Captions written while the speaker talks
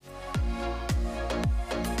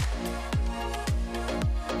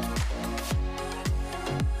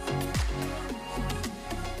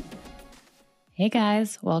Hey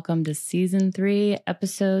guys, welcome to season 3,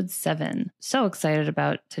 episode 7. So excited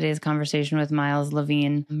about today's conversation with Miles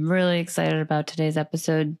Levin. I'm really excited about today's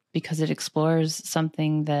episode because it explores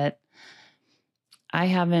something that I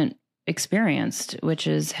haven't experienced, which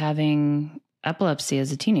is having epilepsy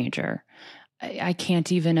as a teenager. I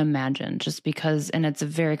can't even imagine just because, and it's a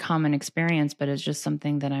very common experience, but it's just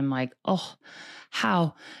something that I'm like, oh,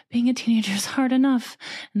 how being a teenager is hard enough.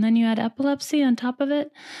 And then you add epilepsy on top of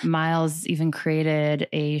it. Miles even created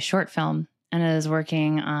a short film and is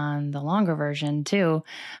working on the longer version too,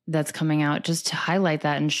 that's coming out just to highlight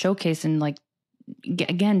that and showcase and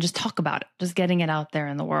again, just talk about it, just getting it out there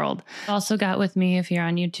in the world. Also got with me, if you're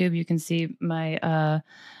on YouTube, you can see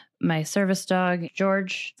my service dog,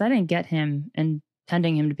 George. I didn't get him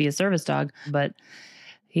intending him to be a service dog, but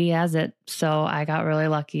he has it. So I got really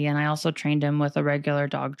lucky. And I also trained him with a regular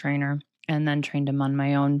dog trainer and then trained him on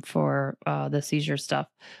my own for the seizure stuff,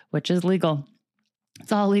 which is legal.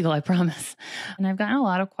 It's all legal, I promise. And I've gotten a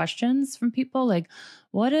lot of questions from people like,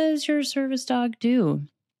 what does your service dog do?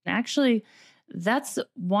 Actually, that's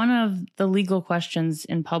one of the legal questions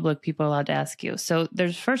in public people are allowed to ask you. So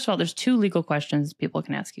first of all, there's 2 legal questions people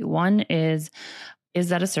can ask you. One is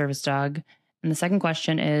that a service dog? And the second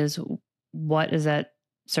question is, what is that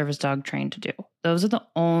service dog trained to do? Those are the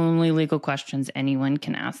only legal questions anyone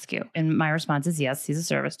can ask you. And my response is yes, he's a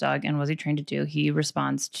service dog. And what's he trained to do? He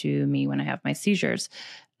responds to me when I have my seizures.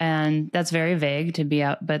 And that's very vague to be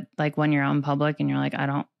out. But like when you're out in public and you're like, I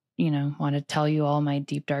don't, want to tell you all my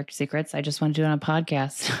deep, dark secrets. I just want to do it on a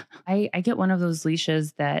podcast. I get one of those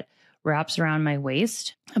leashes that wraps around my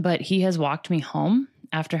waist, but he has walked me home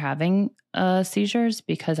after having seizures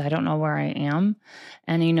because I don't know where I am.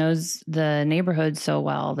 And he knows the neighborhood so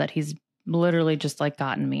well that he's literally just like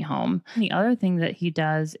gotten me home. And the other thing that he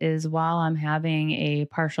does is while I'm having a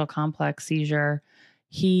partial complex seizure,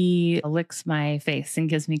 he licks my face and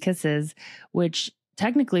gives me kisses, which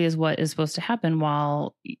technically is what is supposed to happen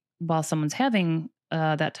while someone's having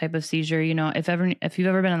that type of seizure. If you've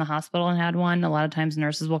ever been in the hospital and had one, a lot of times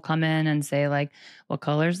nurses will come in and say like, what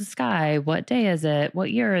color is the sky? What day is it?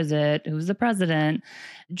 What year is it? Who's the president?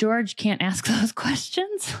 George can't ask those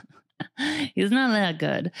questions. He's not that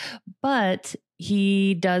good, but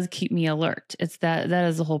he does keep me alert. It's that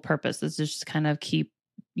is the whole purpose. It's just kind of keep,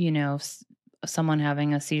 someone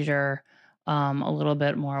having a seizure a little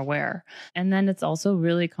bit more aware. And then it's also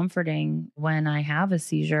really comforting when I have a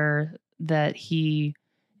seizure that he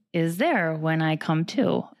is there when I come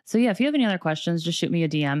to. So yeah, if you have any other questions, just shoot me a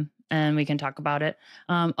DM and we can talk about it.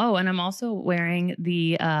 And I'm also wearing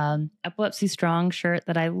the Epilepsy Strong shirt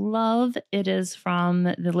that I love. It is from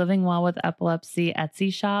the Living Well with Epilepsy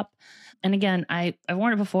Etsy shop. And again, I've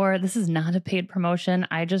worn it before. This is not a paid promotion.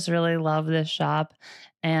 I just really love this shop.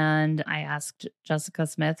 And I asked Jessica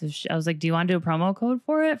Smith, I was like, do you want to do a promo code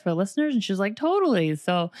for it for listeners? And she was like, totally.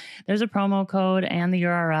 So there's a promo code and the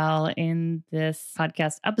URL in this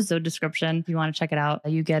podcast episode description. If you want to check it out,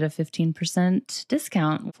 you get a 15%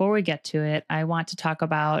 discount. Before we get to it, I want to talk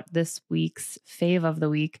about this week's fave of the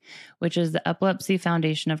week, which is the Epilepsy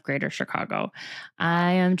Foundation of Greater Chicago.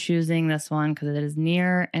 I am choosing this one because it is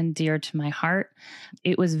near and dear to my heart.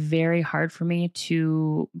 It was very hard for me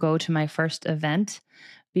to go to my first event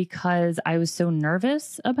because I was so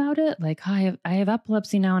nervous about it. Like, I have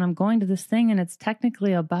epilepsy now and I'm going to this thing and it's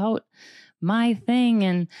technically about my thing.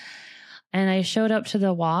 And I showed up to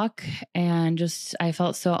the walk and I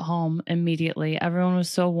felt so at home immediately. Everyone was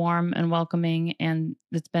so warm and welcoming, and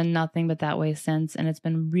it's been nothing but that way since. And it's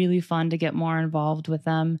been really fun to get more involved with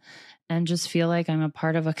them and just feel like I'm a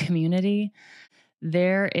part of a community.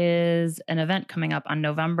 There is an event coming up on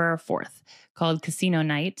November 4th called Casino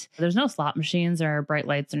Night. There's no slot machines or bright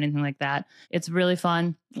lights or anything like that. It's really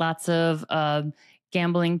fun. Lots of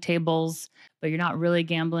gambling tables, but you're not really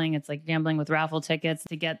gambling. It's like gambling with raffle tickets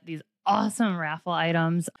to get these awesome raffle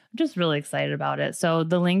items. I'm just really excited about it. So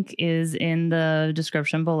the link is in the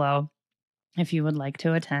description below if you would like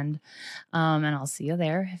to attend. And I'll see you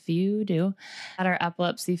there if you do. At our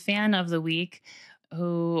epilepsy fan of the week,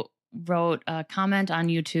 who wrote a comment on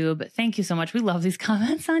YouTube. Thank you so much. We love these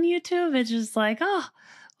comments on YouTube. It's just like, oh,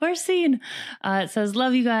 we're seen. It says,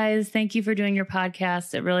 love you guys. Thank you for doing your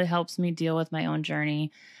podcast. It really helps me deal with my own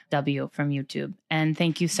journey. W from YouTube. And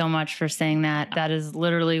thank you so much for saying that. That is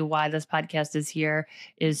literally why this podcast is here,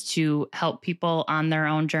 is to help people on their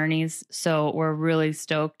own journeys. So we're really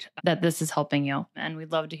stoked that this is helping you. And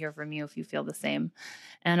we'd love to hear from you if you feel the same.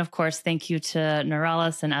 And of course, thank you to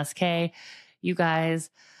Norellis and SK. You guys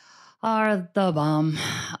are the bomb.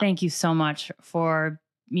 Thank you so much for,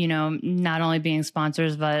 not only being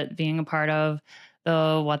sponsors, but being a part of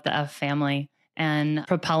the What the F family. and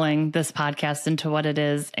propelling this podcast into what it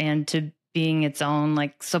is and to being its own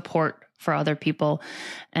like support for other people.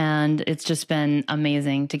 And it's just been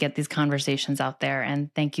amazing to get these conversations out there.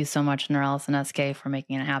 And thank you so much, Norellis and SK, for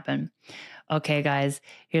making it happen. Okay, guys,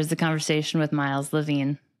 here's the conversation with Miles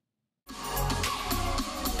Levin.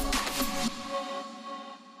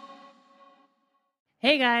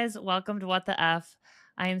 Hey guys, welcome to What the F.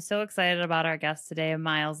 I am so excited about our guest today,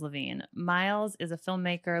 Miles Levin. Miles is a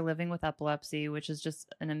filmmaker living with epilepsy, which is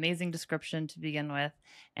just an amazing description to begin with.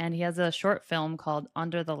 And he has a short film called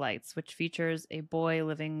Under the Lights, which features a boy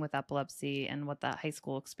living with epilepsy and what that high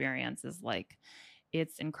school experience is like.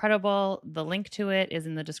 It's incredible. The link to it is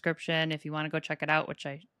in the description if you want to go check it out, which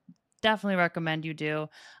I definitely recommend you do.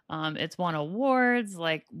 It's won awards.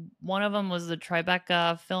 Like one of them was the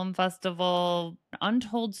Tribeca Film Festival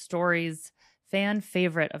Untold Stories fan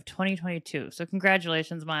favorite of 2022. So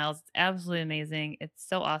congratulations, Miles. It's absolutely amazing. It's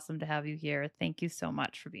so awesome to have you here. Thank you so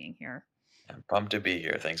much for being here. I'm pumped to be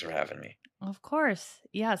here. Thanks for having me. Of course.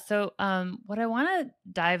 Yeah. So what I want to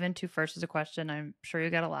dive into first is a question I'm sure you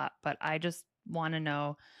get a lot, but I just want to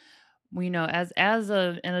know, as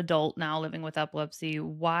an adult now living with epilepsy,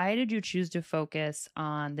 why did you choose to focus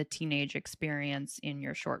on the teenage experience in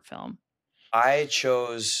your short film? I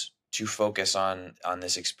chose to focus on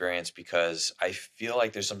this experience because I feel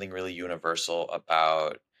like there's something really universal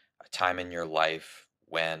about a time in your life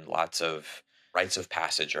when lots of rites of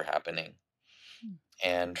passage are happening.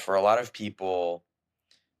 And for a lot of people,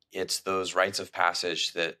 it's those rites of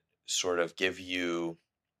passage that sort of give you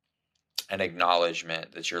an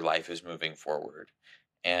acknowledgement that your life is moving forward.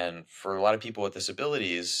 And for a lot of people with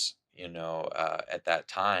disabilities, at that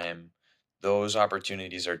time, those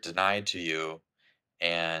opportunities are denied to you,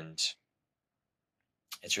 and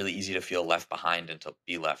it's really easy to feel left behind and to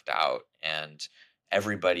be left out. And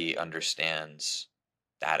everybody understands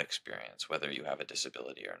that experience, whether you have a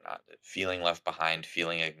disability or not. Feeling left behind,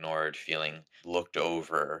 feeling ignored, feeling looked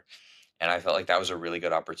over. And I felt like that was a really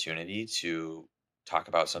good opportunity to talk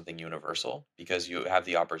about something universal, because you have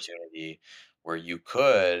the opportunity where you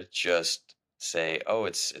could just say, oh,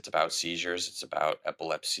 it's about seizures, it's about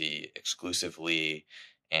epilepsy exclusively.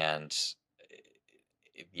 And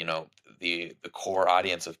you know the core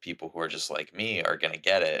audience of people who are just like me are going to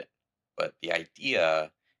get it. But the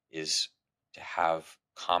idea is to have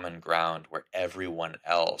common ground where everyone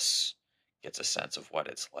else gets a sense of what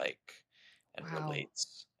it's like and Wow.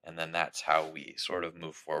 relates. And then that's how we sort of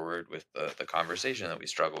move forward with the conversation that we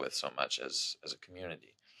struggle with so much as a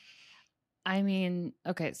community. I mean,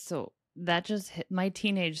 okay, so that just hit my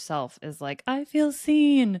teenage self is like, I feel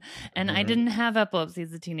seen. And I Hmm. didn't have epilepsy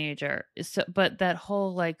as a teenager. So, but that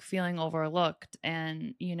whole like feeling overlooked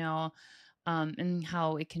and, and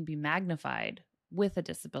how it can be magnified with a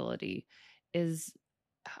disability is,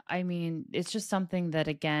 I mean, it's just something that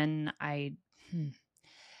again, I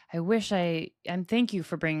wish and thank you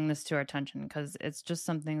for bringing this to our attention, because it's just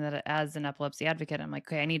something that as an epilepsy advocate, I'm like,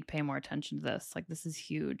 okay, I need to pay more attention to this. Like, this is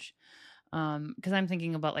huge. Because I'm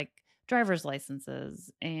thinking about like driver's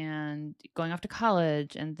licenses and going off to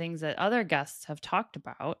college and things that other guests have talked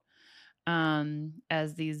about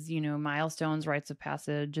as these, milestones, rites of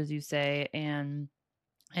passage, as you say. And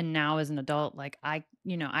now as an adult, like I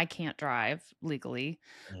can't drive legally.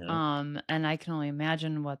 Hmm. And I can only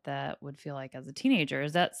imagine what that would feel like as a teenager.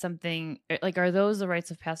 Is that something like, are those the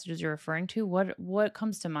rites of passages you're referring to? What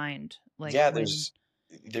comes to mind? Like Yeah, when,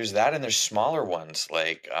 there's that, and there's smaller ones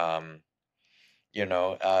like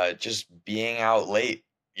just being out late,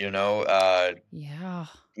 yeah.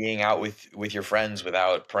 being out with your friends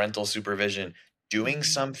without parental supervision, doing Mhm.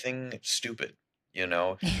 something stupid. you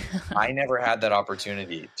know I never had that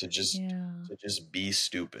opportunity to just Yeah. be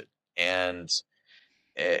stupid. And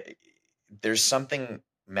eh, there's something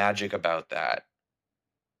magic about that,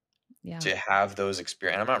 Yeah. to have those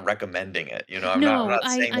experience. I'm not recommending it. I'm not No,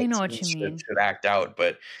 saying I that know what teens you mean. should act out,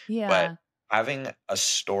 but Yeah. having a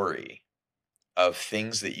story of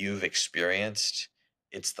things that you've experienced,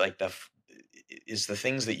 it's like is the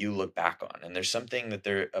things that you look back on. And there's something that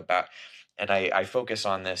they're about. And I focus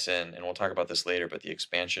on this, and we'll talk about this later, but the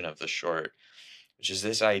expansion of the short, which is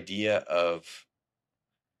this idea of,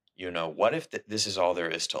 what if this is all there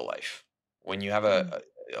is to life? When you have Mm.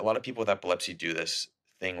 a lot of people with epilepsy do this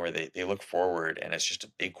thing where they look forward, and it's just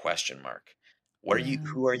a big question mark. Yeah.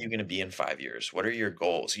 Who are you going to be in 5 years? What are your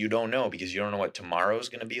goals? You don't know, because you don't know what tomorrow is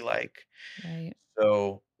going to be like. Right.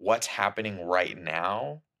 So what's happening right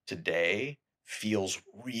now, today, feels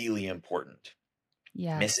really important.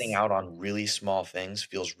 Missing Yes. out on really small things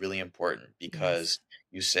feels really important, Yes. because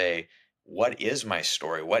you say, what is my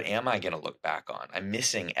story? What am I going to look back on? I'm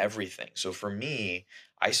missing everything. So for me,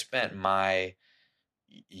 I spent my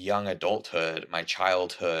young adulthood, my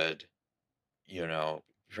childhood,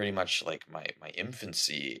 pretty much like my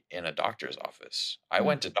infancy in a doctor's office. I Mm.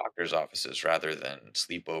 went to doctor's offices rather than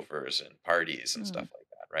sleepovers and parties and Mm. stuff like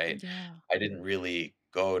that, right? Yeah. I didn't really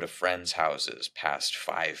go to friends' houses past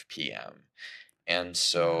 5 p.m. And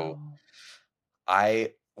so Wow.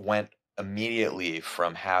 I went immediately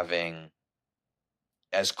from having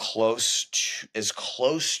as close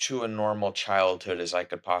to a normal childhood as I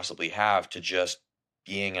could possibly have to just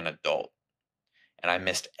being an adult, and I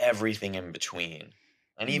missed everything in between.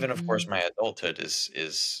 And even, of course, Mm-hmm. my adulthood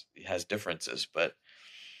is has differences, but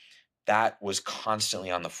that was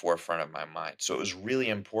constantly on the forefront of my mind. So it was really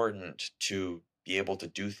important to be able to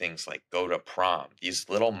do things like go to prom. These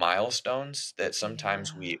little milestones that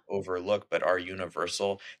sometimes Yeah. we overlook but are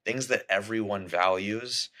universal, things that everyone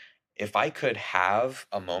values. If I could have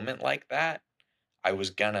a moment like that, I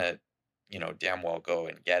was gonna, damn well go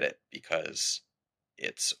and get it because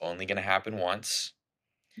it's only gonna happen once.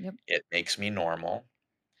 Yep. It makes me normal.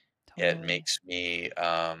 It Totally. makes me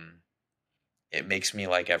it makes me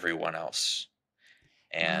like everyone else.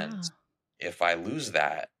 And Yeah. if I lose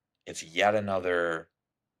that, it's yet another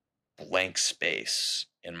blank space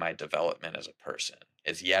in my development as a person.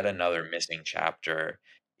 It's yet another missing chapter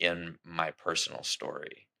in my personal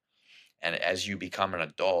story. And as you become an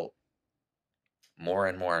adult, more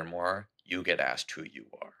and more and more, you get asked who you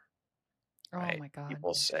are, Oh right? my God.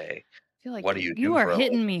 People say, Feel like "What do you you do are for a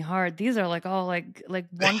hitting me hard. These are like all like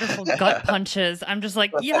wonderful gut punches. I'm just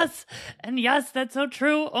like, living?" yes. And yes, that's so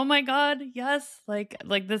true. Oh my God. Yes. Like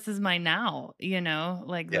this is my now,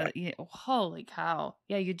 like Yeah. holy cow.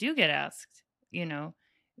 Yeah, you do get asked, you know,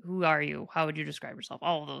 who are you? How would you describe yourself?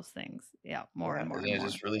 All of those things. Yeah, more Yeah, and more and it's more.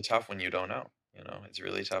 just really tough when you don't know, It's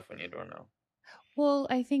really tough when you don't know. Well,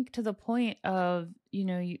 I think to the point of,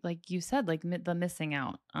 like you said, like the missing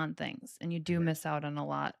out on things, and you do Mhm. miss out on a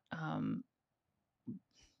lot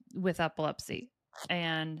with epilepsy.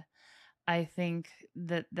 And I think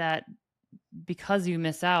that because you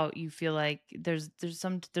miss out, you feel like there's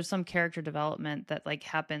some character development that like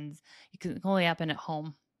happens. You can only happen at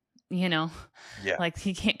home, you know, Yeah. like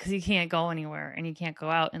you can't because you can't go anywhere and you can't go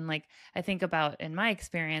out. And like I think about in my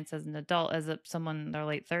experience as an adult, as someone in their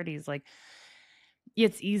late 30s, like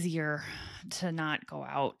it's easier to not go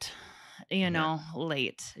out, Mhm.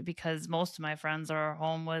 late because most of my friends are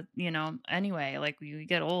home with, anyway, like you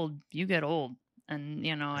get old, you get old. And,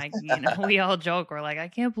 we all joke, we're like, I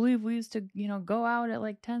can't believe we used to, go out at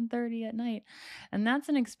like 10:30 at night. And that's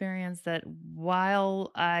an experience that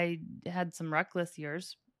while I had some reckless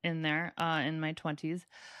years in there, in my 20s,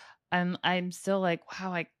 I'm still like,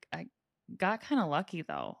 wow, I got kind of lucky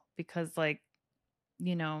though, because like,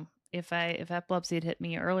 if epilepsy had hit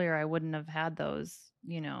me earlier, I wouldn't have had those,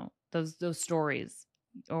 those stories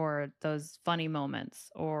or those funny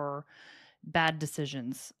moments or bad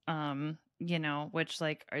decisions. Which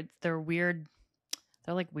like they're weird.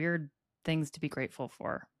 They're like weird things to be grateful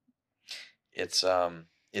for. It's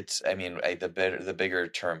I mean, the bigger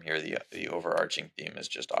term here, the overarching theme is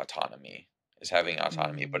just autonomy, is having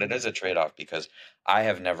autonomy, but it Mm, is a trade-off because I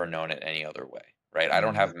have never known it any other way, right? I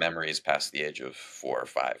don't mm. have memories past the age of 4 or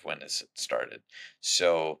 5 when this started.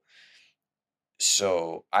 So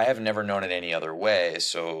so I have never known it any other way.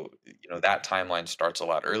 So, that timeline starts a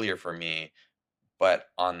lot earlier for me, but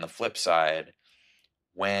on the flip side,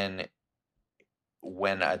 when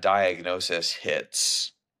when a diagnosis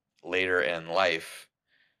hits later in life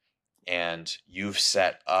and you've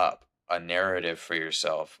set up a narrative for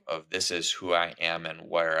yourself of this is who I am and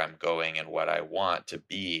where I'm going and what I want to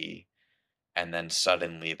be, and then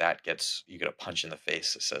suddenly you get a punch in the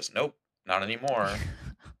face that says nope, not anymore,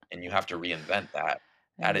 and you have to reinvent that.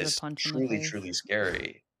 It That is a is punch in the truly, face. truly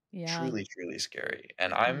scary. Yeah. Truly, truly scary.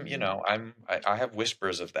 And I'm, you Mm. know, I have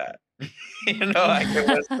whispers of that. I get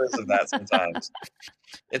whispers of that sometimes.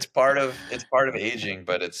 It's part of aging,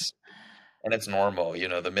 but it's normal.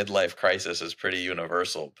 The midlife crisis is pretty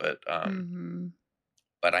universal, Mhm.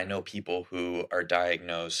 but I know people who are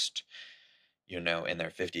diagnosed, in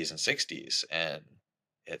their 50s and 60s, and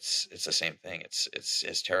it's the same thing.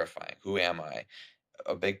 It's terrifying. Who am I?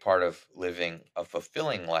 A big part of living a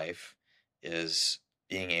fulfilling life is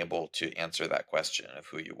being able to answer that question of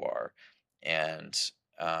who you are and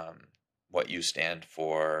um, what you stand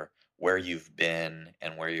for, where you've been,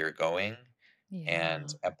 and where you're going. And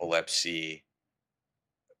Yeah. epilepsy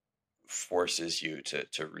forces you to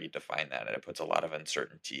redefine that, and it puts a lot of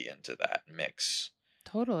uncertainty into that mix.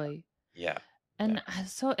 Totally. Yeah, yeah. And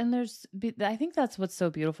I think that's what's so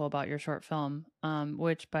beautiful about your short film,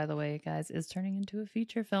 which by the way, guys, is turning into a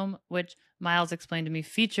feature film, which Miles explained to me.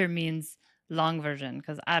 Feature means long version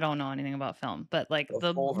because I don't know anything about film, but like The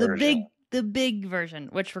the full the version. big the big version,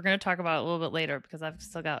 which we're going to talk about a little bit later because I've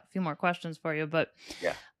still got a few more questions for you. But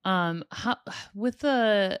Yeah. how with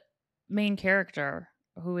the main character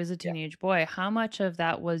who is a Yeah. teenage boy, how much of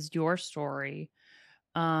that was your story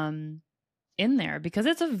um in there? Because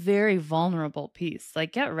it's a very vulnerable piece.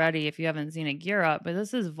 Like, get ready if you haven't seen it, gear up. But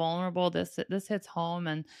this is vulnerable. This hits home,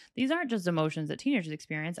 and these aren't just emotions that teenagers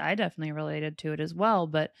experience. I definitely related to it as well,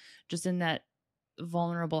 but just in that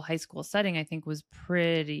vulnerable high school setting, I think was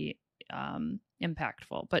pretty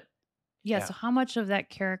impactful. But yeah, Yeah. so how much of that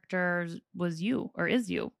character was you or is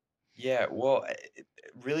you? Yeah, well,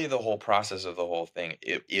 really the whole process of the whole thing,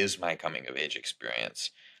 it is my coming of age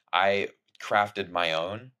experience. I crafted my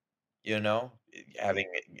own,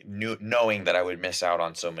 having knowing that I would miss out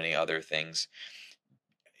on so many other things.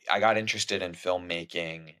 I got interested in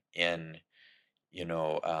filmmaking in,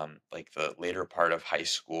 like the later part of high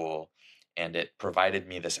school, and it provided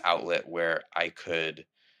me this outlet where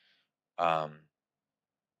um,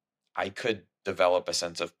 I could develop a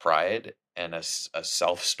sense of pride and a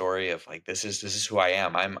self story of like this is who I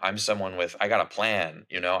am. I'm someone with I got a plan,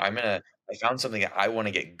 I found something that I want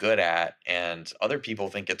to get good at and other people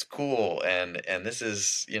think it's cool and this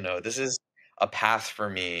is a path for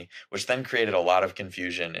me, which then created a lot of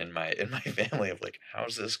confusion in my family of like,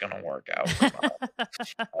 how's this gonna work out for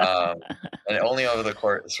and only over the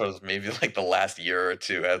course of maybe like the last year or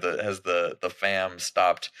two has the fam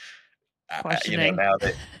stopped Questioning.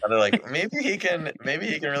 now they're like, maybe he can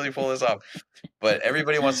really pull this off. But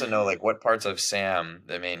everybody wants to know like what parts of Sam,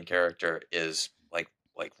 the main character, is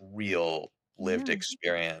like real lived Yeah.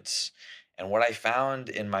 experience. And what I found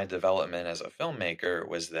in my development as a filmmaker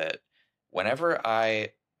was that whenever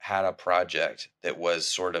I had a project that was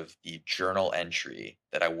sort of the journal entry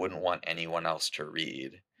that I wouldn't want anyone else to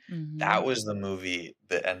read, Hmm. that was the movie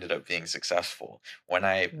that ended up being successful. When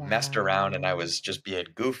I messed around and I Wow. was just being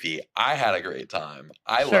goofy, I had a great time.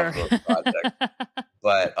 I Sure. loved those projects,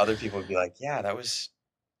 but other people would be like, "Yeah, that was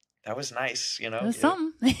nice," That's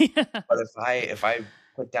something. Yeah. But if I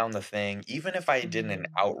put down the thing, even if I didn't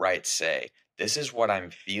Mm. outright say, "This is what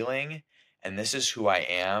I'm feeling, and this is who I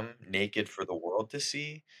am, naked for the world to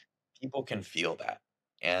see," people can feel that.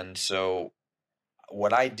 And so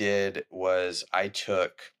what I did was I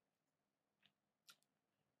took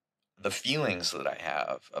the feelings that I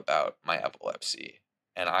have about my epilepsy,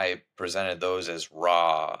 and I presented those as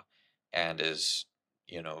raw and as,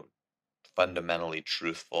 you know, fundamentally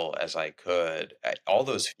truthful as I could. All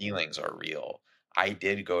those feelings are real. I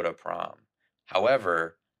did go to prom.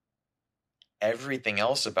 However, everything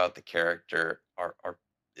else about the character are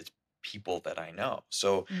it's people that I know.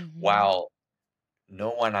 So Mhm. while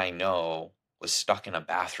no one I know was stuck in a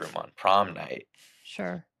bathroom on prom night,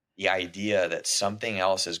 Sure. the idea that something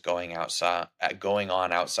else is going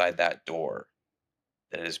on outside that door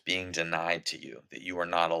that is being denied to you, that you are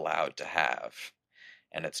not allowed to have,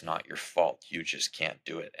 and it's not your fault, you just can't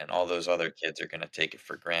do it, and all those other kids are going to take it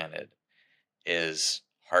for granted, is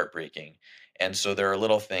heartbreaking. And so there are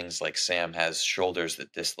little things like Sam has shoulders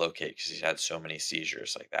that dislocate because he's had so many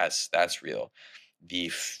seizures, like that's real. The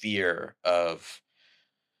fear of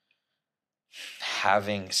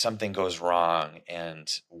having something goes wrong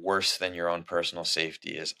and worse than your own personal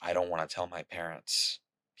safety is, I don't want to tell my parents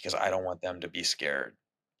because I don't want them to be scared.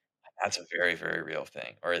 That's a very, very real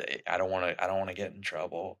thing. Or I don't want to get in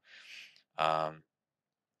trouble. Um,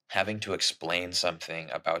 Having to explain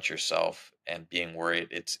something about yourself and being worried,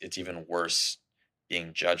 it's even worse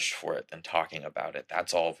being judged for it than talking about it.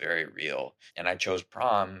 That's all very real. And I chose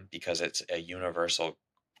prom because it's a universal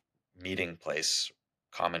meeting place,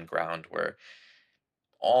 common ground where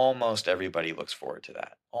almost everybody looks forward to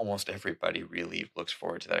that. Almost everybody really looks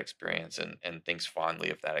forward to that experience and thinks fondly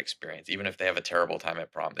of that experience. Even if they have a terrible time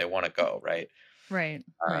at prom, they want to go, right? Right.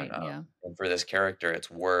 And, Right. um, Yeah. and for this character, it's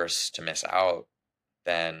worse to miss out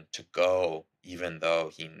than to go, even though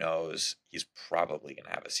he knows he's probably going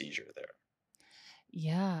to have a seizure there.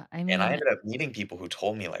 Yeah. I And I mean, ended up meeting people who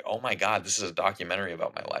told me like, "Oh my god, this is a documentary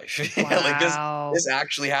about my life." Like this wow.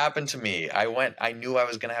 actually happened to me. I knew I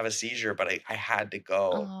was gonna have a seizure, but I had to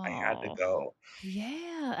go. I had to Oh, go.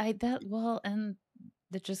 yeah. I that well, and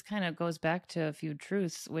that just kind of goes back to a few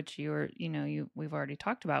truths, which we've already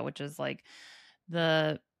talked about, which is like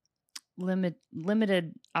the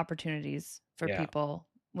limited opportunities for Yeah. people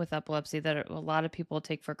with epilepsy that a lot of people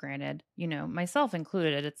take for granted, myself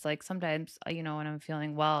included. It's like sometimes, when I'm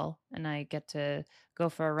feeling well and I get to go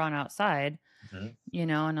for a run outside, Mhm.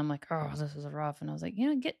 and I'm like, oh, this is rough. And I was like,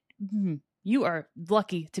 you are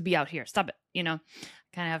lucky to be out here. Stop it.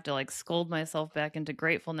 kind of have to like scold myself back into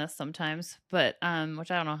gratefulness sometimes, but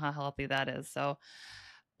which I don't know how healthy that is. So,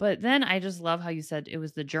 but then I just love how you said it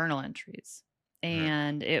was the journal entries. Mhm.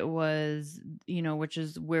 And it was, which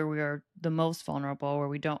is where we are the most vulnerable, where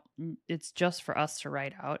we don't, it's just for us to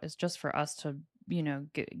write out. It's just for us to,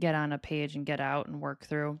 get on a page and get out and work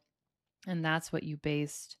through. And that's what you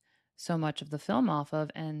based so much of the film off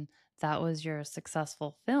of. And that was your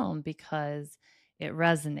successful film because it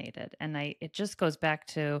resonated. And it just goes back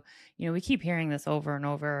to, we keep hearing this over and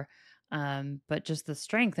over, but just the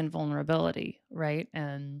strength and vulnerability, right?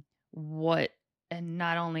 And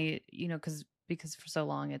not only, because for so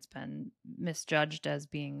long it's been misjudged as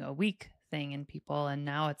being a weak thing in people. And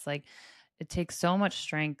now it's like, it takes so much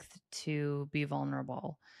strength to be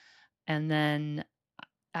vulnerable. And then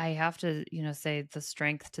I have to, say the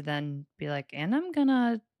strength to then be like, and I'm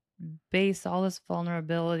gonna base all this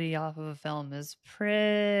vulnerability off of a film is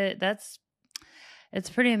it's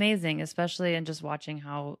pretty amazing, especially in just watching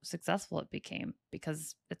how successful it became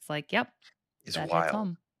because it's like, yep, It's that hits wild.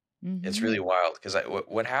 home. It's Mhm. really wild because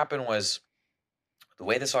what happened was the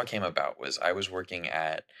way this all came about was I was working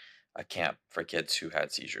at a camp for kids who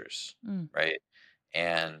had seizures, Mm. right?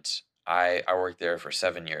 And I worked there for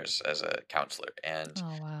 7 years as a counselor, and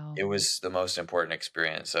Oh, wow. it was the most important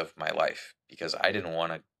experience of my life because I didn't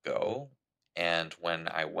want to go, and when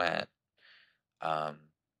I went,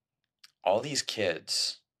 um, all these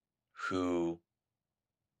kids who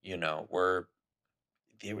were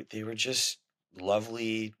they were just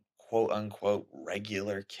lovely, quote unquote,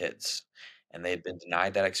 regular kids. And they had been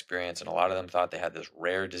denied that experience. And a lot of them thought they had this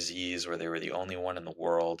rare disease where they were the only one in the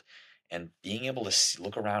world. And being able to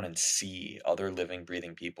look around and see other living,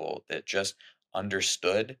 breathing people that just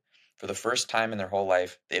understood for the first time in their whole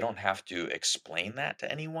life, they don't have to explain that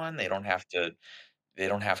to anyone. They don't have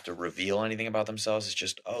to reveal anything about themselves. It's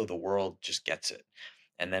just, oh, the world just gets it.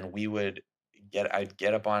 And then I'd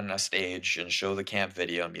get up on a stage and show the camp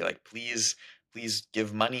video and be like, please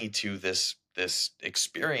give money to this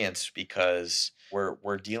experience because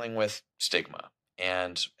we're dealing with stigma.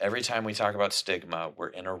 And every time we talk about stigma, we're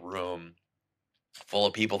in a room full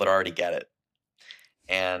of people that already get it.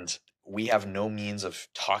 And we have no means of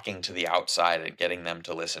talking to the outside and getting them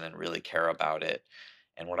to listen and really care about it.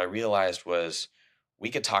 And what I realized was we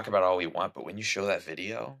could talk about all we want, but when you show that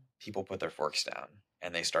video, people put their forks down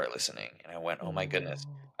and they start listening. And I went, oh my goodness,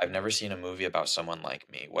 Ooh. I've never seen a movie about someone like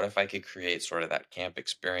me. What if I could create sort of that camp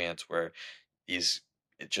experience where these,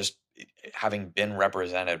 having been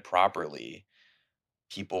represented properly,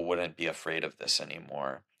 people wouldn't be afraid of this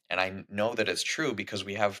anymore. And I know that it's true because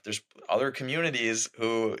there's other communities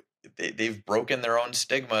who they've broken their own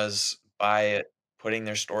stigmas by putting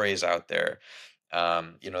their stories out there.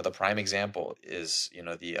 The prime example is,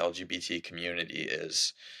 the LGBT community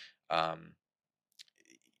is, um,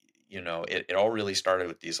 it all really started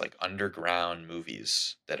with these like underground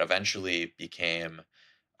movies that eventually became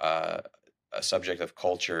uh, a subject of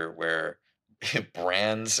culture where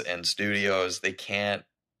brands and studios they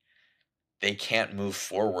can't move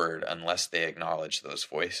forward unless they acknowledge those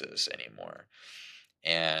voices anymore.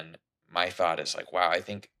 And my thought is like, wow, I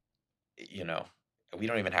think, you know, we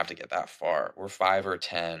don't even have to get that far. We're 5 or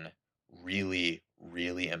 10 really,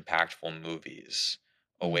 really impactful movies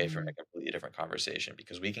away from a Mhm. completely different conversation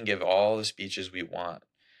because we can give all the speeches we want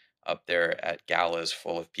up there at galas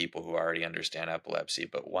full of people who already understand epilepsy.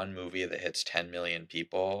 But one movie that hits 10 million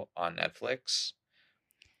people on Netflix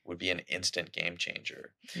would be an instant game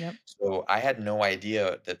changer. Yep. So I had no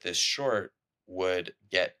idea that this short would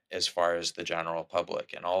get as far as the general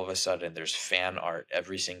public. And all of a sudden, there's fan art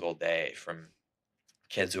every single day from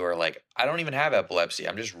kids who are like, I don't even have epilepsy.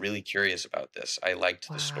 I'm just really curious about this. I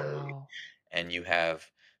liked the story. Wow. And you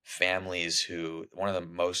have families who, one of the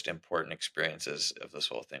most important experiences of this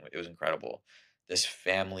whole thing, it was incredible. This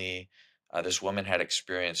family, this woman had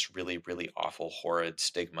experienced really, really awful, horrid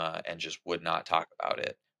stigma and just would not talk about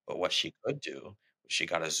it. But what she could do, she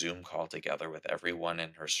got a Zoom call together with everyone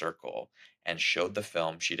in her circle and showed the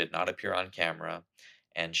film. She did not appear on camera.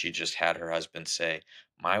 And she just had her husband say,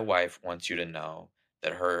 my wife wants you to know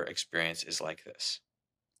that her experience is like this.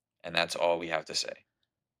 And that's all we have to say.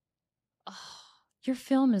 Oh, your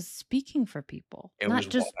film is speaking for people, It not was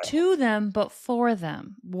just wild. to them, but for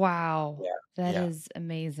them. Wow. Yeah. That Yeah. is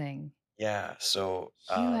amazing. Yeah. So,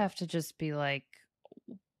 You have to just be like,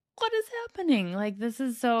 what is happening? Like, this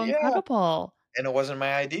is so yeah. incredible. And it wasn't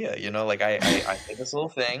my idea, like I did this little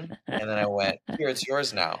thing and then I went, here, it's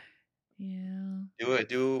yours now. Yeah.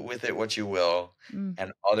 Do with it what you will. Mm.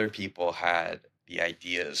 And other people had the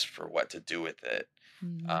ideas for what to do with it.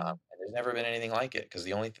 Mhm. And there's never been anything like it because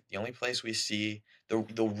the only place we see the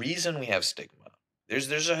reason we have stigma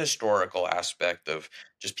There's a historical aspect of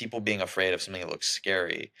just people being afraid of something that looks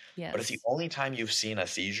scary. But if the Yes. only time you've seen a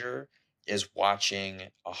seizure is watching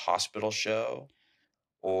a hospital show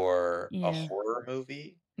or a Yeah. horror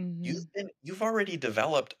movie, Mhm. you've already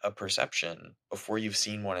developed a perception before you've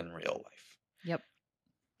seen one in real life. Yep.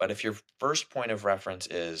 But if your first point of reference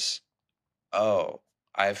is, "Oh,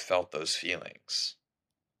 I've felt those feelings,"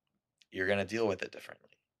 you're gonna deal with it differently.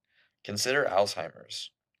 Consider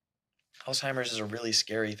Alzheimer's. Alzheimer's is a really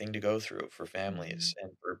scary thing to go through for Mhm. families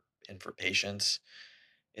and for patients.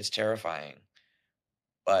 It's terrifying.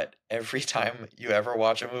 But every time you ever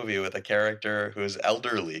watch a movie with a character who's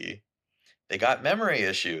elderly, they got memory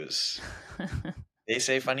issues. They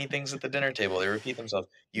say funny things at the dinner table, they repeat themselves.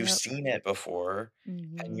 You've Yep. seen it before,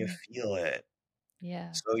 and you Mhm. feel it.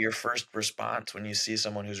 Yeah. So your first response when you see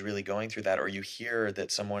someone who's really going through that, or you hear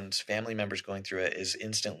that someone's family member's going through it, is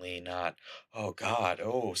instantly not, "Oh god,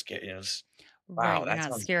 oh, scary," Right, "Wow, you're that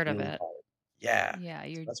not sounds scared of really it. hard." Yeah. Yeah,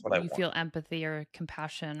 So you that's what I you want. feel empathy or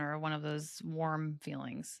compassion or one of those warm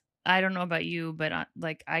feelings. I don't know about you, but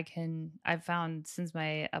like I've found since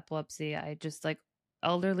my epilepsy, I just like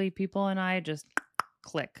elderly people and I just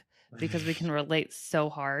click because we can relate so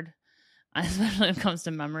hard, especially when it comes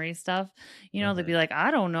to memory stuff. They'd Mhm. be like,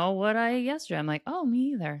 I don't know what I ate yesterday. I'm like, oh,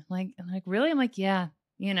 me either. Like, I'm like, really? I'm like, yeah,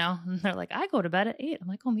 And they're like, I go to bed at 8. I'm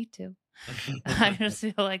like, oh, me too. I just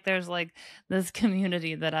feel like there's like this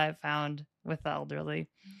community that I've found with the elderly.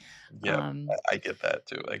 Yep, Um, I get that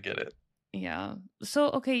too, I get it. yeah. So,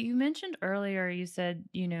 okay, you mentioned earlier, you said,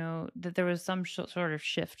 that there was some sort of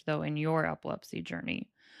shift though in your epilepsy journey.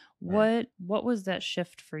 Mm. What was that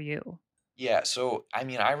shift for you? Yeah, so, I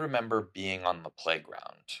mean, I remember being on the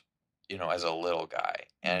playground, as a little guy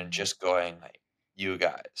and Mm. just going like, "You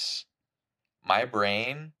guys, my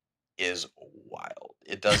brain is wild."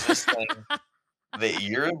 It does this thing that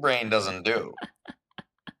your brain doesn't do.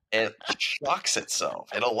 It shocks itself,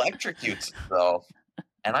 it electrocutes itself,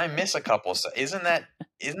 and I miss a couple se isn't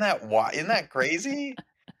that crazy?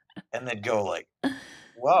 And then go like,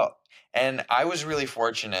 "Whoa." And I was really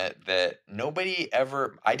fortunate that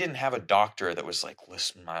I didn't have a doctor that was like,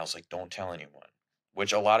 "Listen, Miles, like, don't tell anyone,"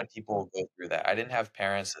 which a lot of people go through that. I didn't have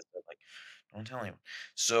parents that said like, "Don't tell anyone."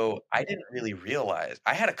 So, I didn't really realize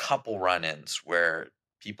I had a couple run-ins where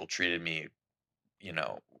people treated me,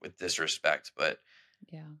 with disrespect,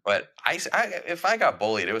 Yeah. but if I got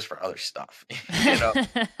bullied, it was for other stuff, you know?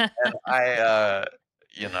 And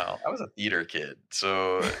I was a theater kid,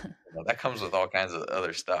 so, that comes with all kinds of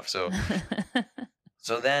other stuff.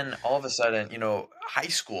 So then all of a sudden, high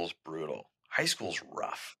school's brutal. High school's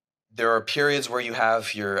rough. There are periods where you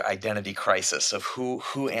have your identity crisis of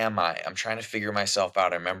who am I? I'm trying to figure myself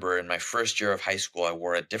out. I remember in my first year of high school, I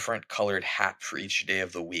wore a different colored hat for each day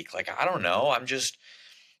of the week. Like, I don't know.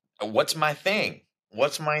 What's my thing?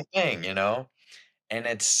 What's my thing, And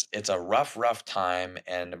it's a rough time,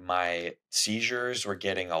 and my seizures were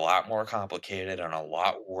getting a lot more complicated and a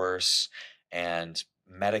lot worse, and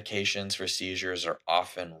medications for seizures are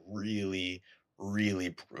often really, really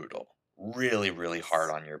brutal, really, really hard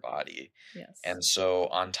Yes. on your body. Yes. And so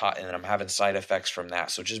on top and I'm having side effects from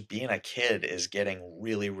that. So just being a kid is getting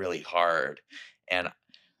really, really hard. And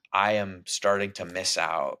I am starting to miss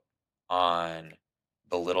out on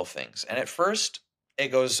the little things. And at first, it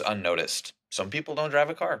goes unnoticed. Some people don't drive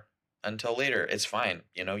a car until later. It's fine.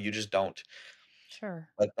 You just don't.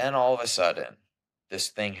 Sure. But then all of a sudden, this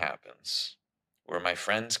thing happens where my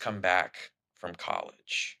friends come back from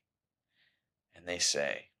college and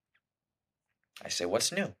I say,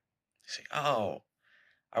 "What's new?" They say, "Oh,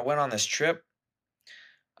 I went on this trip.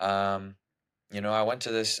 Um, I went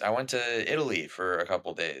to Italy for a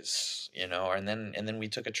couple days, and then we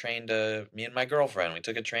took a train to me and my girlfriend. We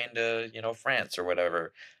took a train to, France or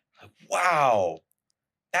whatever." Like, wow,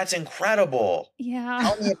 that's incredible. Yeah.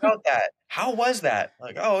 Tell me about that. How was that?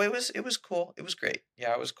 Like, oh, it was cool. It was great.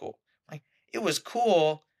 Yeah, it was cool. Like, it was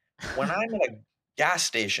cool when I'm at a gas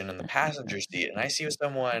station in the passenger seat and I see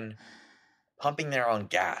someone pumping their own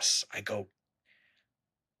gas. I go,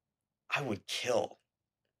 I would kill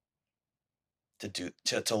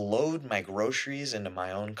to load my groceries into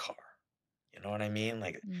my own car. You know what I mean?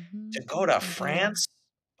 Like, to Mhm. go to I do. France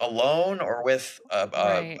alone or with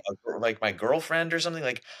Right. like, my girlfriend or something,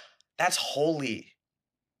 like, that's holy.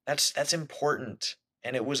 That's important,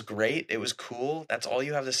 and it was great, it was cool, that's all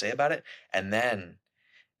you have to say about it, and then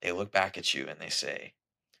they look back at you and they say,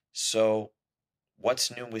 "So,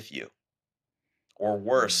 what's new with you?" Or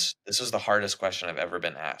Mm. worse, this is the hardest question I've ever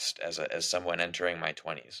been asked as someone entering my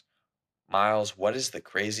 20s. "Miles, what is the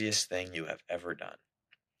craziest thing you have ever done?"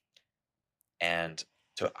 And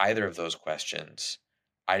to either of those questions,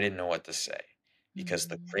 I didn't know what to say. because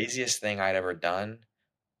the Mhm. craziest thing I'd ever done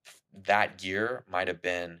that year might have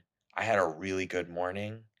been I had a really good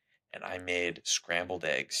morning and I made scrambled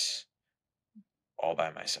eggs all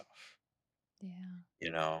by myself, Yeah.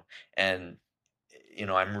 you know? And,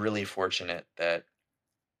 I'm really fortunate that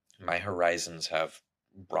my horizons have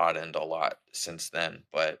broadened a lot since then,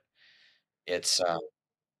 but it's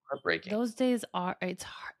heartbreaking. Those days are it's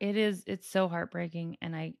so heartbreaking,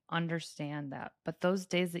 and I understand that, but those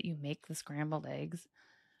days that you make the scrambled eggs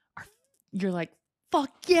are you're like,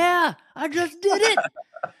 "Fuck yeah, I just did it."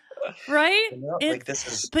 Right? Like It's this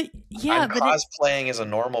is but I'm yeah, but it cosplaying as a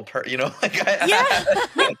normal like yeah.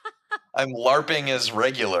 I'm LARPing as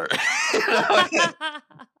regular. You know?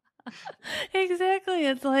 Exactly,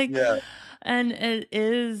 it's like Yeah. and it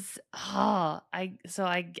is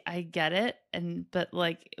I get it, and but,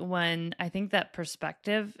 like, when I think that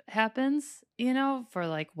perspective happens, for,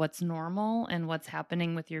 like, what's normal and what's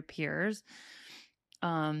happening with your peers,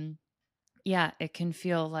 um, yeah, it can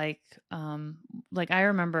feel like, I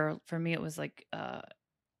remember for me, it was, like,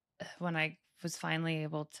 when I was finally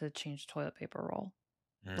able to change toilet paper roll.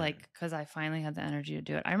 Mm. Like, because I finally had the energy to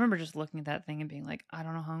do it. I remember just looking at that thing and being like, "I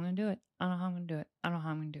don't know how I'm gonna do it. I don't know how I'm gonna do it. I don't know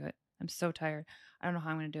how I'm gonna do it. I'm so tired. I don't know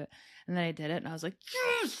how I'm gonna do it." And then I did it, and I was like,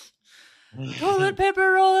 "Yes! Toilet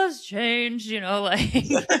paper roll has changed," like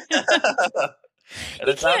And you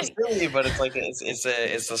it sounds can't. silly, but it's like it's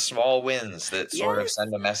the small wins that sort of Yes.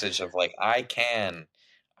 send a message of like, I can,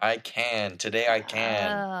 today I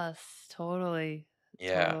can. Yes, totally.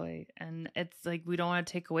 Yeah. Totally. And it's like we don't want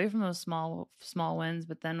to take away from those small wins,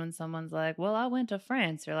 but then when someone's like, "Well, I went to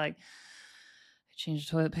France," you're like, "I changed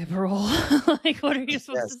toilet paper roll." Like, what are you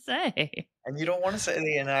supposed to Yes. say? And you don't want to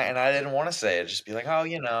say and I didn't want to say it. Just be like,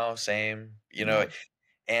 oh, same, Yeah.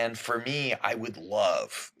 And for me, I would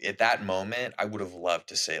love at that moment, I would have loved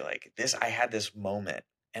to say like this, I had this moment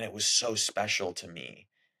and it was so special to me.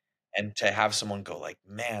 And to have someone go like,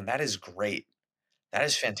 man, that is great. That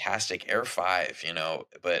is fantastic. Air 5,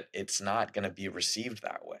 but it's not going to be received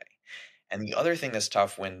that way. And the other thing that's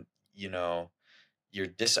tough when, you know,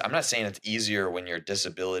 I'm not saying it's easier when your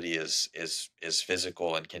disability is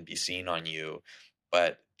physical and can be seen on you,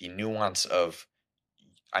 but the nuance of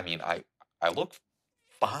I mean, I look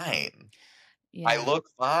fine. I Yeah. look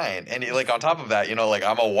fine. And like on top of that, like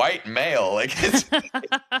I'm a white male. Like it's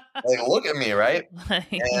like look at me, right?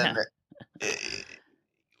 Like, And yeah. eh,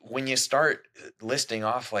 when you start listing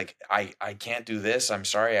off like I can't do this, I'm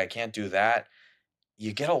sorry, I can't do that,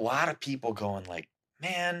 you get a lot of people going like,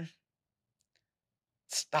 "Man,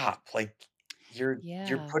 stop." Like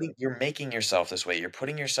Yeah. you're making yourself this way. You're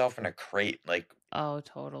putting yourself in a crate. Oh,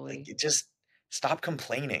 Like totally. it just stop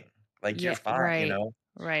complaining. Like you're Yeah, fine, right.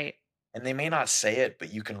 Right. And they may not say it,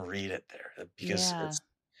 but you can read it there because Yeah. it's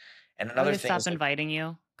and Or another they thing stop is like inviting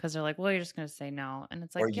you because 'cause they're like, "Well, you're just gonna say no." And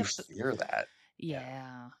it's or like, you "Yep, fear that. Yeah,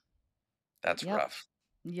 yeah. that's Yep. rough.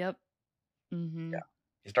 Yep. Yeah. Mhm.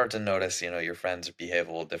 You start to notice, your friends behave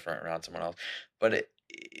a little different around someone else. But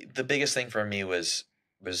the biggest thing for me was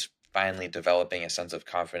finally developing a sense of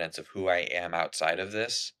confidence of who I am outside of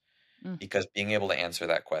this Mm, because being able to answer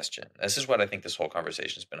that question. This is what I think this whole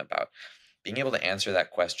conversation has been about. Being able to answer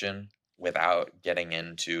that question without getting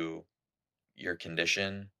into your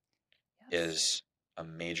condition yes. is a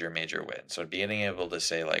major, major win. So being able to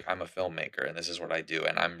say like I'm a filmmaker and this is what I do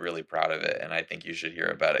and I'm really proud of it and I think you should hear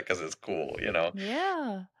about it because it's cool.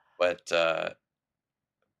 Yeah. But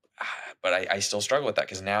but I still struggle with that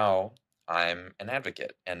because now I'm an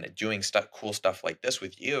advocate and doing cool stuff like this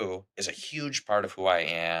with you is a huge part of who I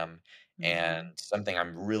am and Mhm. something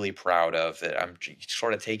I'm really proud of that I'm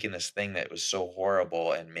sort of taking this thing that was so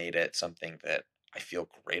horrible and made it something that I feel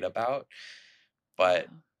great about. But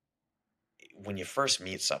Yeah. when you first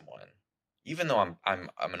meet someone, even though I'm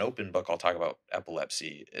an open book, I'll talk about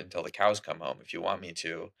epilepsy until the cows come home if you want me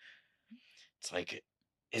to. It's like,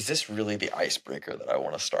 is this really the icebreaker that I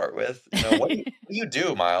wanna start with? What do you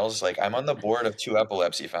do, Miles? Like, I'm on the board of 2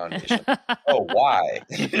 epilepsy foundations. "Oh, why?"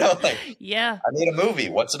 Like, Yeah. "I made a movie.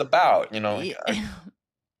 What's it about?" Like, Ye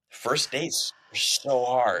first dates are so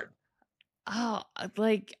hard. Oh,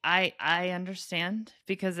 like, I understand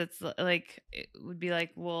because it's like it would be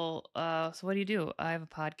like, "Well, so what do you do?" "I have a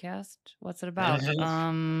podcast." "What's it about?" Mhm.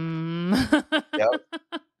 Um Yep,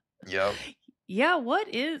 yep. Yeah, what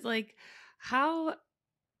is like, how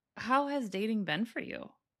how has dating been for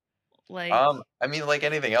you? Like I mean, like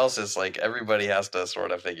anything else, it's like everybody has to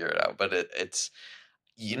sort of figure it out, but it's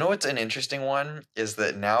what's an interesting one is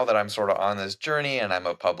that now that I'm sort of on this journey and I'm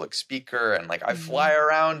a public speaker and like I fly Mhm.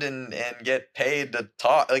 around and get paid to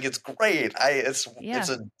talk, like it's great. It's Yeah.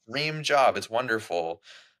 a dream job. It's wonderful.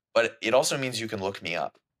 But it also means you can look me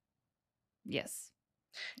up. Yes.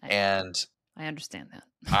 I And I understand that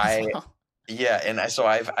as I well. yeah, and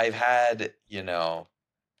I've had,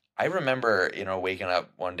 I remember, waking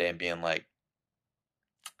up one day and being like,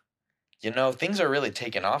 things are really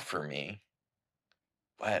taking off for me,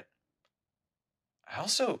 but I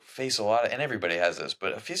also face a lot of, and everybody has this,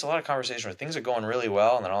 but I face a lot of conversation where things are going really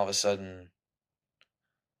well, and then all of a sudden,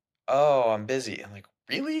 oh, I'm busy. I'm like,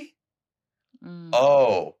 really? Mm,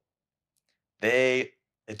 Oh, they.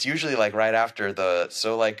 It's usually like right after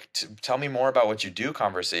so like tell me more about what you do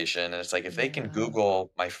conversation, and it's like if they can yeah.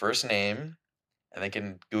 Google my first name and they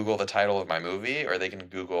can Google the title of my movie, or they can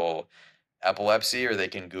Google epilepsy, or they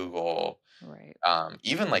can Google Right.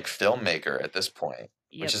 even like filmmaker at this point,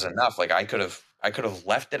 which Yep. is enough. Like I could have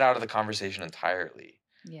left it out of the conversation entirely.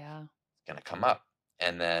 Yeah. It's gonna come up,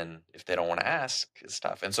 and then if they don't want to ask, it's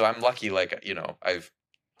tough. And so I'm lucky. Like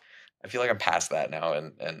I feel like I'm past that now,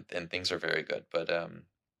 and things are very good. But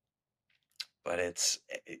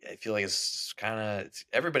I feel like it's kind of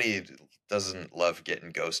everybody doesn't love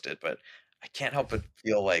getting ghosted, but I can't help but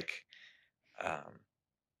feel like um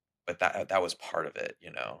but that was part of it.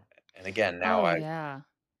 And again, Oh, yeah.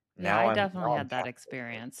 Yeah, I definitely now I'm had that past it.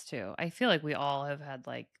 experience too. I feel like we all have had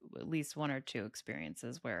like at least one or two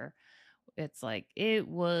experiences where it's like it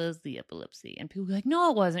was the epilepsy and people be like,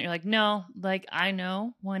 "No, it wasn't." You're like, "No, like I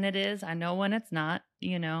know when it is. I know when it's not.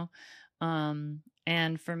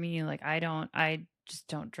 And for me like I just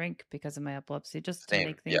don't drink because of my epilepsy just to Same,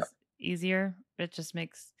 make yeah, things easier. It just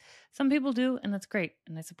makes some people do and that's great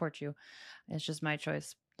and I support you. It's just my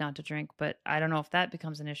choice not to drink, but I don't know if that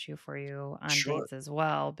becomes an issue for you on sure. dates as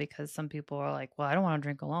well because some people are like, "Well, I don't want to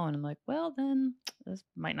drink alone." I'm like, "Well, then this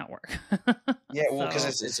might not work." Yeah, well, because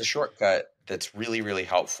So, it's a shortcut that's really, really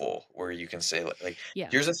helpful where you can say, like, yeah.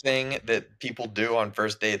 "Here's a thing that people do on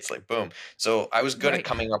first dates," like, boom. So, I was good at Right.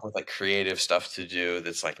 coming up with, like, creative stuff to do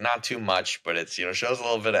that's, like, not too much, but shows a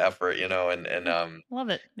little bit of effort, Love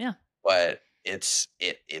it. Yeah. but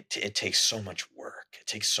it takes so much work. It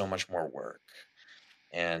takes so much more work,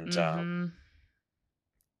 and, Mhm.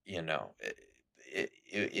 you know,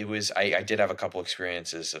 it was I did have a couple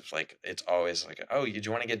experiences of, like, it's always like, "Oh, do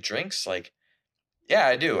you wanna get drinks?" Like, yeah,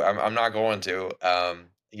 I do. I'm not going to.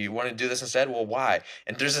 You want to do this instead? Well, why?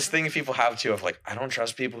 And there's this thing that people have too of like, I don't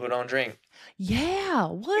trust people who don't drink. Yeah,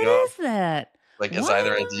 You what know, is that? like it's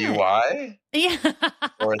either a Why not? DUI Yeah.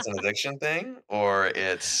 or it's an addiction thing or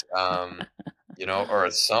it's or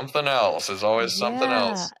it's something else. There's always something Yeah,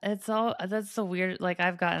 else. it's all that's so weird, like,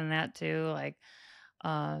 I've gotten that too, like,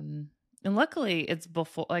 um and luckily it's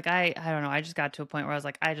before like, I don't know, I just got to a point where I was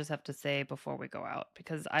like, "I just have to say before we go out,"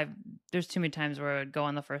 because there's too many times where I would go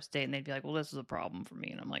on the first date and they'd be like, "Well, this is a problem for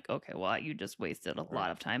me," and I'm like, "Okay, well, you just wasted a Mhm,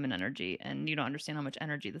 lot of time and energy, and you don't understand how much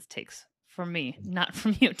energy this takes from me, not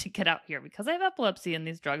from you to get out here because I have epilepsy and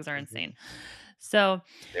these drugs are insane." mhm. So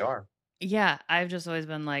They are. yeah, I've just always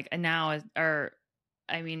been like and now or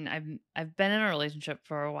I mean, I've been in a relationship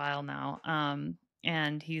for a while now.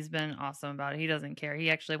 And he's been awesome about it. He doesn't care.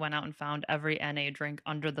 He actually went out and found every NA drink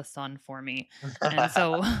under the sun for me. And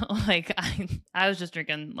so like I was just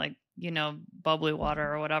drinking like, bubbly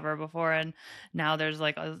water or whatever before and now there's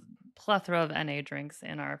like a plethora of NA drinks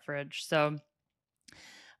in our fridge. So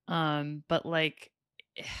but like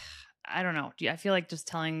I don't know. I feel like just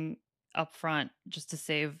telling up front just to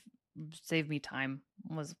save me time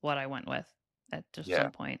was what I went with at just Yeah.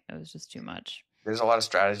 some point. It was just too much. There's a lot of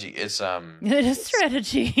strategy. It is It's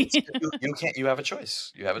strategy. you can't you have a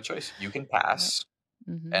choice. You have a choice. You can Yep. pass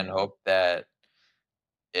Mhm. and hope that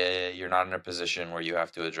you're not in a position where you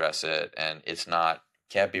have to address it and it's not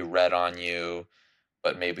can't be read on you,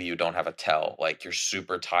 but maybe you don't have a tell, like you're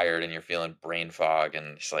super tired and you're feeling brain fog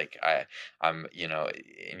and it's like I'm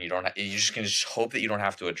and you don't you just can just hope that you don't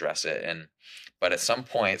have to address it. And but at some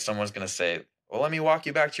point someone's going to say, well, let me walk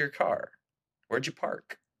you back to your car. Where'd you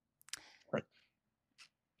park? Like,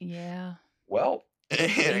 Yeah. well,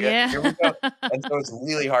 Yeah. here we go. And so it's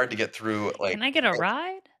really hard to get through, Can like, I get a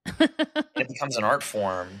ride? and it becomes an art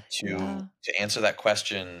form to Yeah. answer that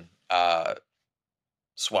question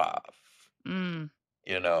suave, Mm.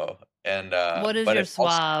 you know, and, What is but your it's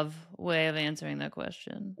also suave way of answering that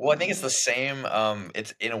question? well, I think it's the same,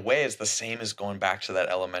 it's in a way, it's the same as going back to that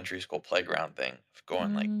elementary school playground thing, of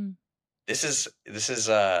going like, Mm. this is there's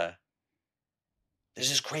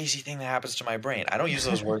this crazy thing that happens to my brain. I don't use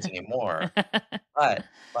those words anymore,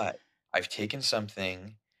 but I've taken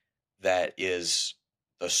something that is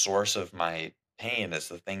the source of my pain, it's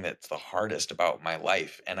the thing that's the hardest about my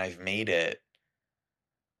life, and I've made it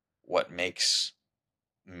what makes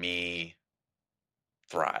me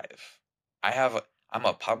thrive. I'm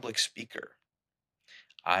a public speaker.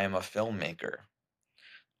 I am a filmmaker.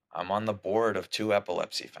 I'm on the board of 2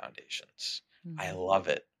 epilepsy foundations. I Mhm. love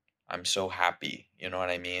it. I'm so happy, you know what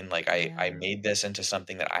I mean? Like, I Yeah. made this into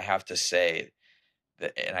something that I have to say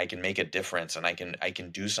that, and I can make a difference, and I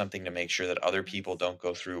can do something to make sure that other people Yes. don't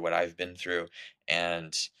go through what I've been through,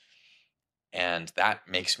 and that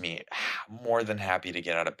makes me more than happy to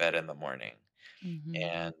get out of bed in the morning. Mhm.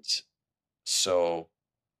 And so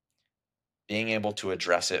being able to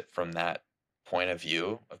address it from that point of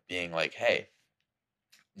view of being like, "Hey,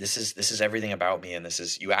 this is everything about me, and this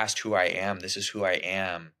is, you asked who I am, this is who I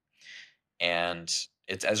am, and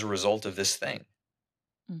it's as a result of this thing."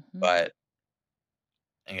 Mhm. But,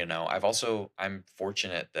 I'm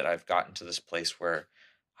fortunate that I've gotten to this place where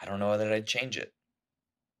I don't know that I'd change it.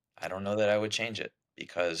 I don't know that I would change it,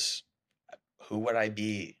 because who would I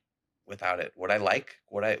be without it? Would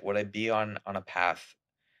I be on a path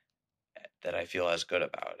that I feel as good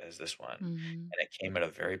about as this one? Mhm. And it came at a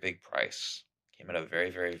very big price. Came at a very,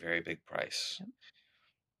 very, very big price. Yep.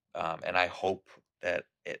 And I hope that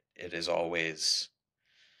it is always,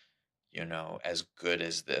 as good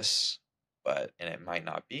as this, and it might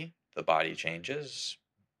not be. The body changes.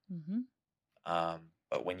 Mhm.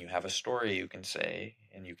 But when you have a story you can say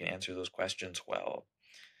and you can answer those questions well,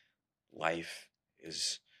 life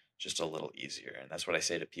is just a little easier. And that's what I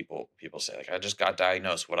say to people. People say, like, I just got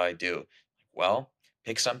diagnosed. What do I do? Well,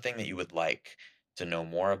 pick something that you would like to know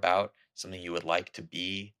more about, something you would like to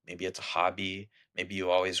be. Maybe it's a hobby. Maybe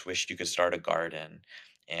you always wished you could start a garden.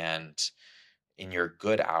 And in your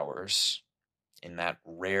good hours, in that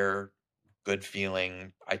rare good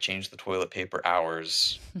feeling, I changed the toilet paper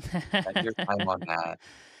hours, spend your time on that,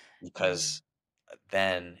 Yeah. because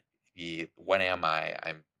then when am I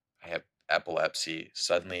have epilepsy,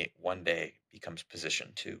 suddenly one day becomes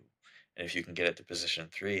position 2. And if you can get it to position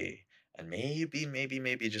 3, and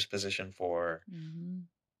maybe just position 4, Mhm.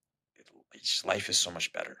 life is so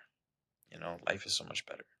much better. Life is so much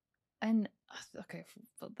better. And okay,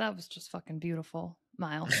 that was just fucking beautiful,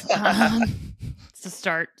 Miles. To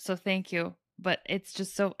start. So thank you. But it's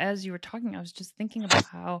just so, as you were talking, I was just thinking about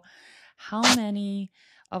how many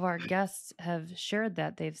of our guests have shared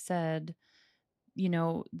that. They've said,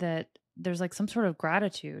 that there's like some sort of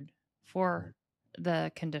gratitude Mhm. for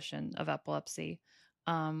the condition of epilepsy,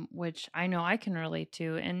 which I know I can relate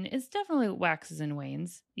to. And it's definitely waxes and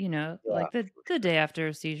wanes, Yeah, like the day after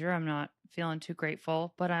a seizure, I'm not feeling too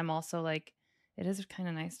grateful, but I'm also like, it is kind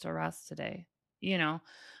of nice to rest today, you know?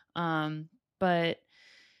 Um, but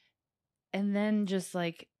and then just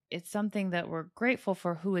like it's something that we're grateful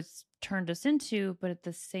for who it's turned us into, but at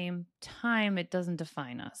the same time it doesn't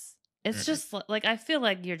define us. It's mm-mm. just like I feel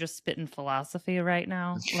like you're just spitting philosophy right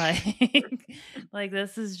now, like like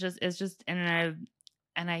this is just it's just and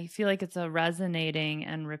I feel like it's a resonating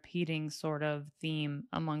and repeating sort of theme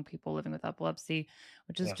among people living with epilepsy,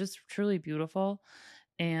 which is Yeah. just truly beautiful.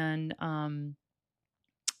 And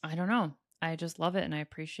I don't know, I just love it, and I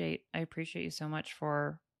appreciate you so much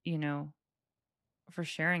for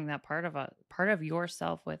sharing that part of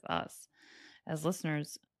yourself with us as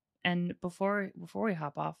listeners. And before we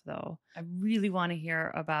hop off though, I really want to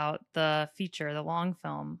hear about the feature, the long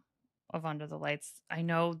film of Under the Lights. I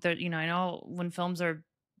know that I know when films are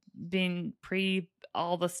being pre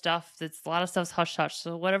all the stuff, that's a lot of stuff's hush hush.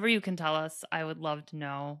 So whatever you can tell us, I would love to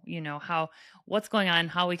know, how what's going on,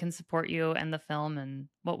 how we can support you and the film, and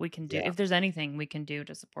what we can do, Yeah. if there's anything we can do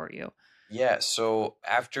to support you. Yeah, so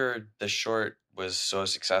after the short was so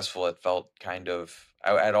successful, it felt kind of,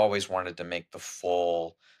 I'd always wanted to make the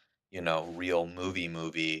full, real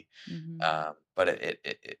movie, Mhm. but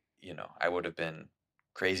I would have been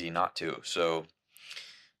crazy not to. So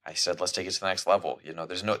I said, let's take it to the next level.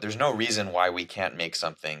 There's no reason why we can't make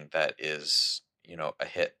something that is, a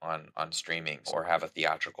hit on streaming, or have a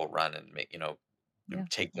theatrical run and Yeah.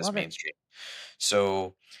 take this Love it. mainstream.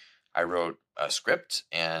 So I wrote a script,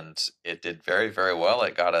 and it did very, very well.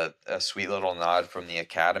 It got a sweet little nod from the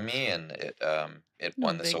Academy, and it No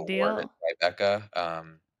won this big award at deal.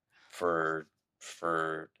 Tribeca, for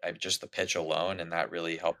just the pitch alone, and that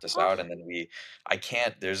really helped us out. Oh, And then I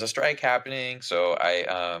can't. There's a strike happening, so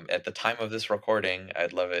at the time of this recording,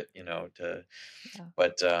 I'd love it, yeah.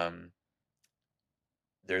 but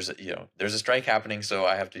there's a strike happening, so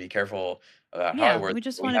I have to be careful about how I Yeah, word. we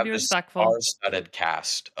just We wanna have be this respectful. star-studded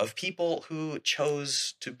cast of people who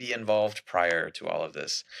chose to be involved prior to all of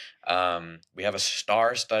this. We have a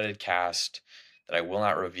star-studded cast that I will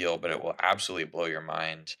not reveal, but it will absolutely blow your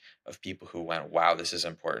mind, of people who went, "Wow, this is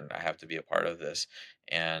important. I have to be a part of this."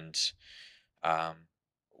 And um,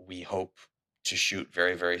 we hope to shoot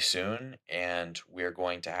very, very soon, and we're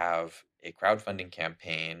going to have a crowdfunding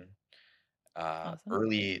campaign Awesome.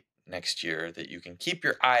 early next year that you can keep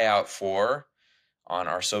your eye out for on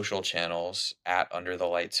our social channels at Under the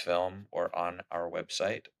Lights Film or on our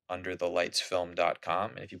website,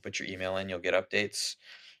 underthelightsfilm.com. And if you put your email in, you'll get updates.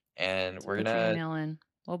 And So put your email in.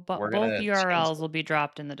 Well, we're both gonna change URLs will be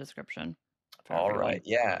dropped in the description for all right. everyone.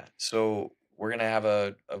 Yeah. So we're gonna have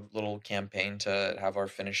a little campaign to have our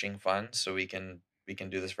finishing fund so we can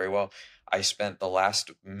do this very well. I spent the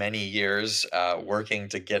last many years working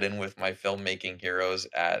to get in with my filmmaking heroes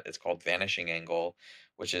at it's called Vanishing Angle,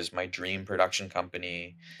 which is my dream production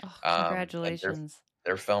company. Oh, Like congratulations.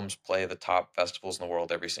 their films play the top festivals in the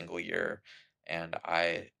world every single year. And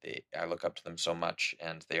I look up to them so much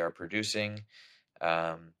and they are producing.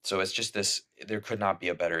 So it's just this there could not be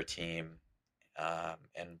a better team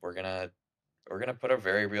and we're gonna put a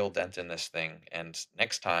very real dent in this thing. And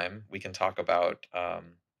next time we can talk about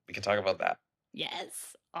that.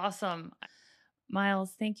 Yes. Awesome.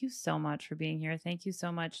 Miles, thank you so much for being here. Thank you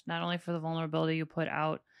so much, not only for the vulnerability you put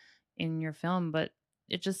out in your film, but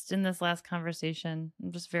it just in this last conversation.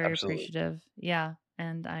 I'm just very Absolutely. appreciative. Yeah.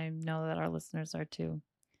 And I know that our listeners are too.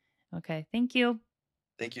 Okay. Thank you.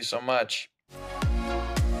 Thank you so much.